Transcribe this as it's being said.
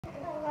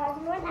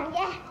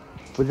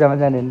पूजामा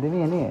जाने नि तिमी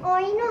अनि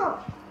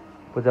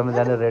पूजामा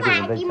जाने रेडी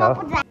हुँदैछ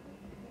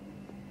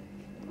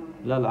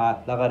ल ल हात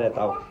लगाएर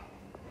यता आऊ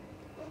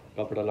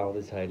कपडा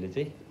लाउँदैछ अहिले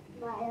चाहिँ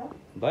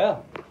भयो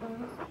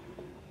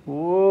ओ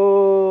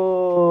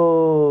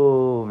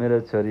मेरो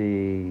छोरी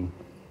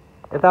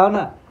यता आऊ न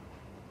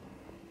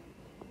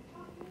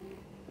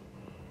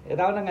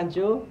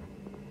कान्छु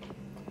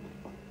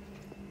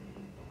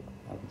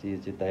अब चाहिँ यो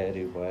चाहिँ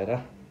तयारी भएर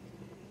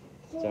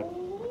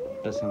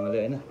चट्टसँगले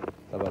होइन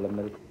तपाईँलाई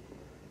मैले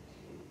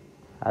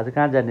आज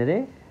कहाँ जाने रे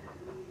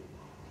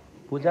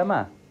पूजामा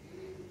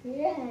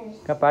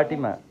कहाँ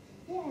पार्टीमा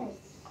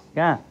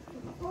कहाँ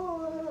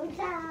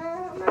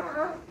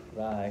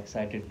पुरा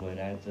एक्साइटेड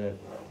भइरहेको छ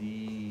ती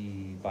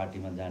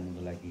पार्टीमा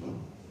जानुको लागि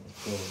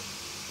यस्तो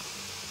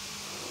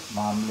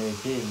मामले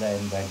चाहिँ यसलाई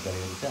इन्भाइट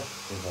गरेको छ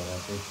त्यो भएर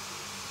चाहिँ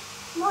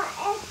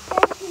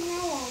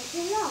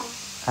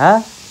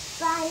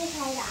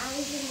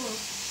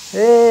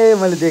ए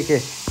मैले देखेँ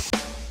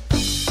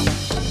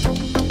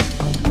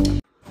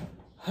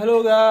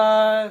hello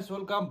guys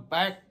welcome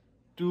back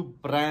two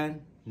brand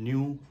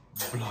new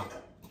blog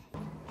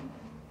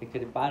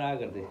एकचोटि पारा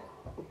गर्दै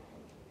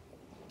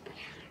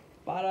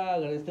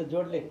यस्तो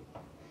जोडले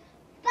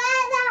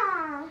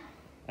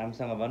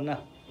राम्रोसँग भन्न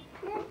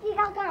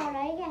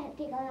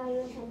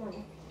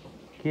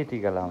के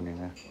टिका लाउने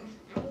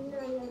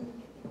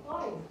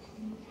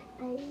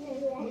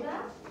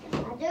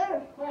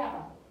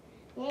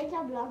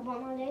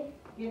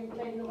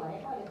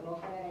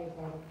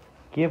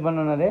के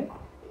बनाउन रे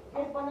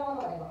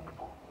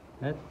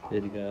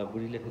फेरिका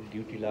बुढीले फेरि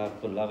ड्युटी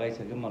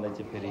लगाइसक्यो मलाई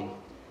चाहिँ फेरि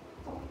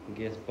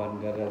ग्यास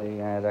बन्द गरेर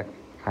यहाँ आएर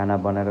खाना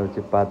बनाएर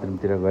चाहिँ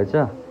बाथरुमतिर गएछ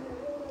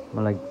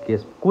मलाई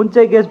ग्यास कुन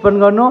चाहिँ ग्यास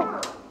बन्द गर्नु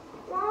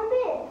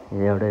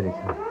एउटै रहेछ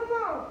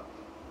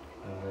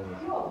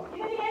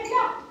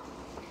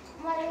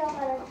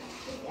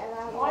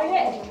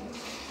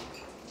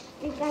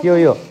के हो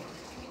यो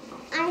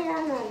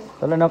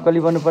तँलाई नक्कली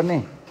बन्नुपर्ने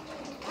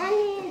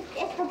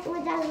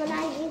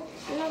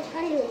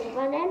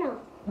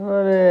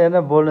अरे हेर्न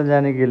बोल्न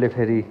जाने केले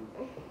फेरि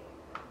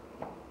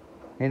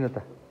होइन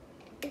त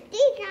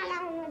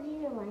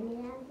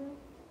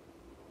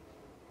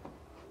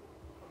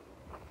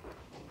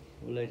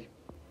उसलाई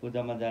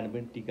पूजामा जानु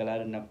पनि टिका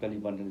लाएर नक्कली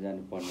बनेर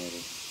जानु पर्ने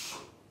अरे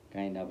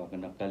काहीँ नभएको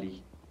नक्कली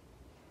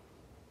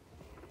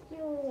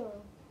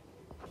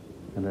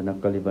अन्त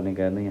नक्कली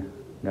बनेको हेर्नु यहाँ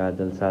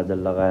गाजल साजल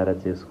लगाएर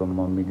चाहिँ उसको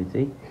मम्मीले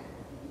चाहिँ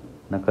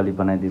नक्कली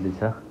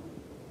बनाइदिँदैछ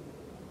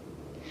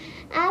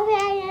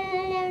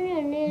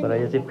तर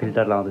यो चाहिँ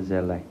फिल्टर लाउँदैछ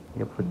यसलाई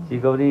यो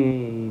फुच्चीको पनि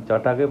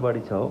चटाकै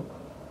बढी छ हो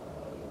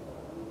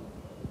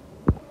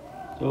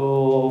सो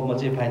म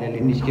चाहिँ फाइनली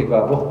निस्केको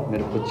अब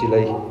मेरो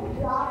फुच्चीलाई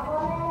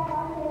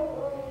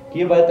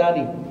के भयो त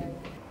नि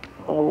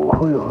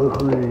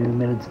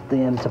मेरो जस्तै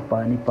यहाँ छ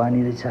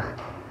पानी रहेछ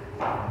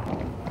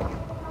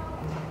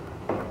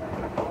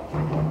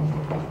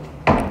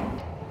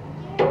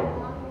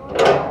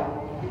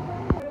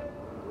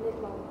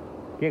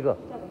के को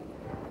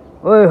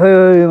ओइ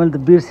मैले त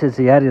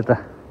बिर्सेछु यार यो त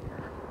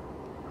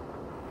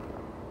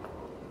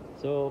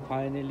सो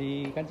फाइनली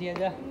कान्छी यहाँ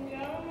जा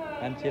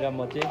कान्छी र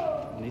म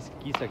चाहिँ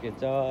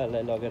निस्किसकेछ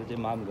यसलाई लगेर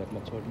चाहिँ माम घरमा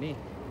छोड्ने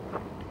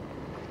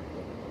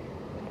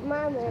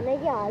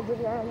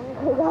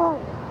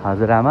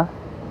हजुरआमा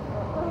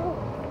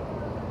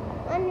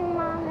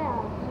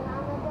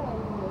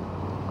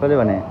कसले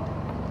भने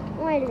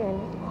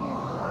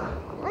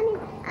अनि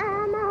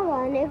आमा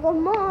भनेको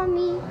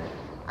मम्मी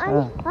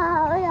अनि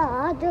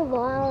हजुर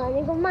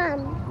भनेको माम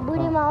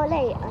बुढी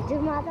माउलाई हजुर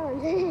माता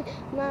भन्छ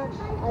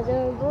हजुर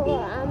बुबा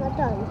आमा त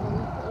भन्छ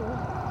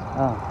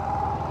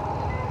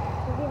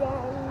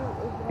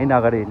हिँड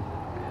अगाडि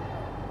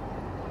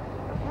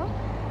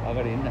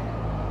हिँड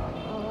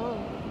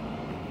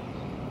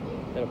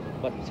तर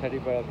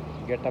पछाडिबाट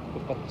गेटअपको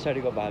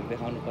पछाडिको भाग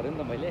देखाउनु पऱ्यो नि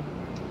त मैले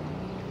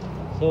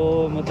सो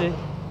म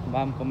चाहिँ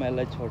मामकोमा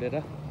यसलाई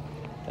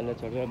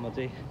छोडेर म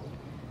चाहिँ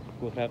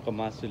कुखुराको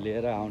मासु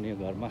लिएर आउने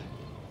घरमा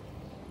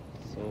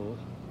सो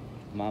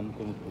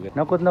मामको पुगेर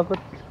नकुद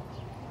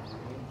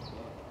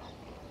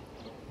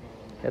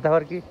यता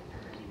फर्की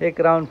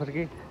एक राउन्ड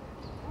फर्की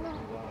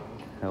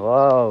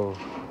वाउ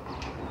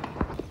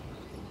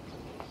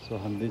सो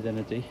हामी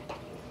दुईजना चाहिँ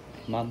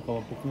मामकोमा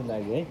पुग्नु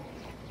लाग्यो है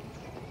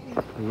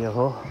यो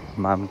हो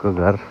मामको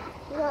घर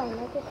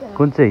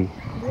कुन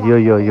चाहिँ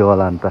यो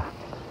होला अन्त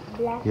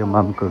यो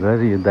मामको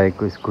घर यो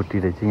दाइको स्कुटी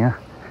रहेछ यहाँ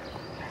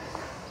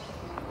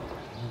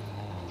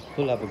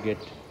फुल अब गेट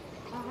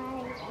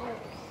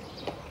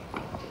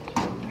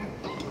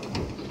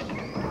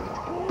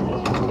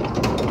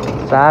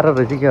साह्रो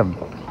रहेछ क्या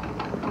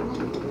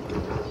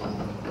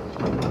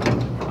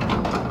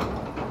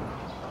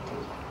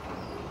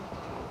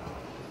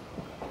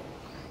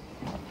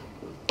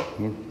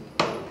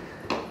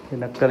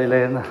नक्कलीलाई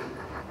हेर्न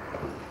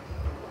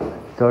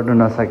चढ्नु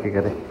नसकेको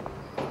अरे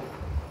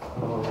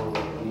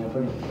यहाँ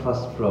पनि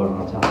फर्स्ट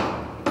फ्लोरमा छ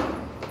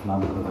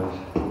मामको घर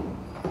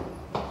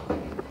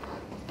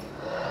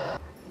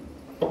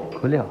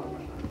खुल्यो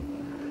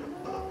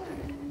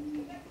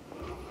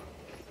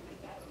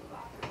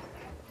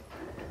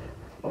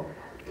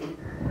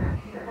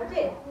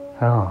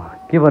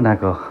के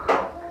बनाएको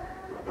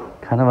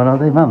खाना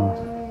बनाउँदै माम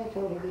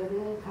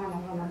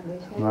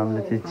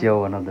मामले चाहिँ च्याउ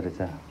बनाउँदो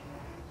रहेछ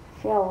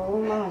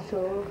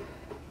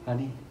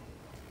अनि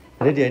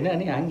रेडी होइन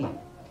अनि हाँगी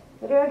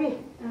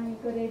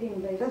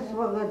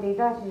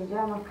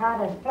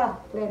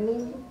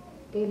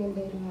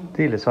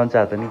त्यहीले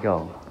सञ्चार त नि क्या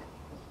हो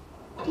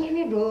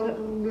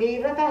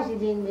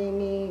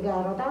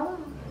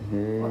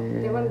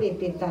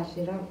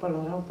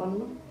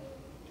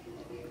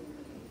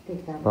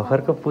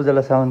भर्खरको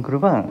पूजालाई सामान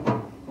कुरोमा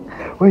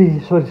ओइ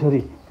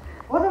सरी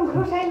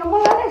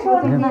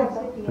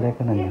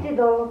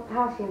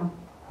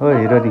हो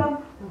हिरोनी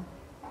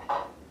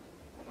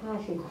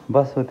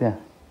बस हो त्यहाँ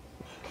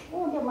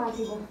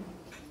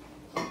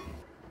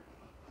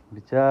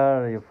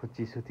विचार यो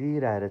फुच्ची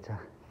सुतिरहेर छ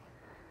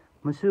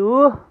मुसु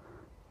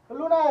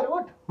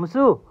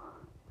मुसु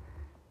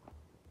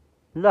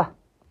ल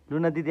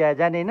लुना दिदी आएर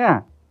जाने होइन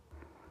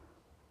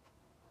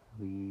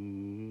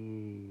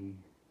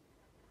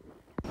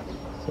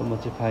सो म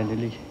चाहिँ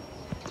फाइनली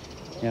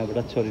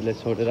यहाँबाट छोरीलाई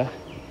छोडेर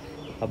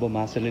अब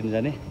मासु लिन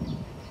जाने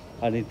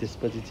अनि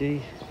त्यसपछि चाहिँ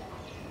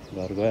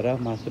घर गएर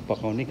मासु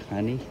पकाउने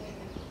खाने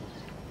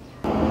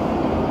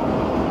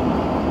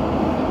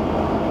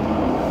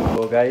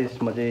गाइस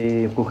म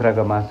चाहिँ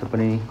कुखुराको मासु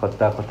पनि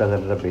कता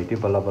गरेर भेट्यो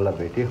बल्ल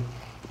भेट्यो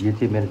यो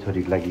चाहिँ मेरो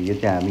छोरीको लागि यो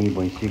चाहिँ हामी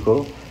भैँसीको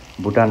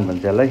भुटान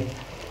भन्छ यसलाई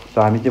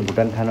सो हामी चाहिँ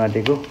भुटान खानु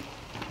आँटेको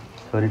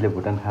छोरीले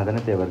भुटान खाँदैन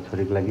त्यही भएर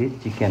छोरीको लागि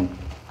चिकन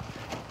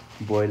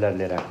बोइलर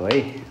लिएर आएको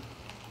है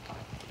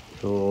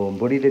सो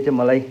बुढीले चाहिँ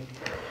मलाई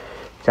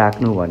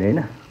चाख्नु भन्यो होइन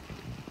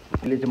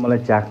उसले चाहिँ मलाई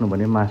चाख्नु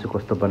भन्यो मासु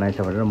कस्तो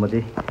बनाएछ भनेर म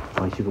चाहिँ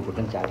भैँसीको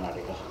भुटान चाख्न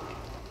आँटेको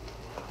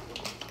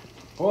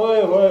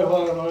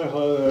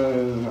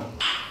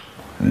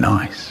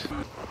नाइस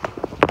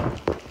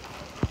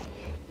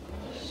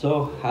सो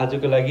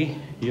आजको लागि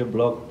यो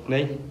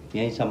ब्लगलाई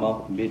यहीँसम्म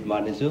बिट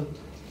मार्नेछु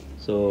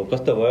सो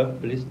कस्तो भयो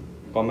प्लिज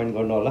कमेन्ट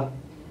गर्नु होला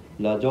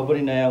ल जो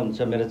पनि नयाँ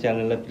हुन्छ मेरो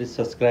च्यानललाई प्लिज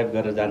सब्सक्राइब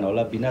गरेर जानु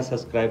होला बिना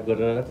सब्सक्राइब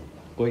गरेर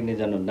कोही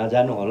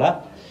नजानु होला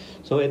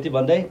सो यति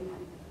भन्दै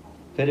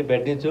फेरि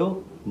भेट्नेछु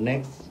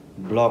नेक्स्ट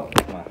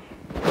ब्लगमा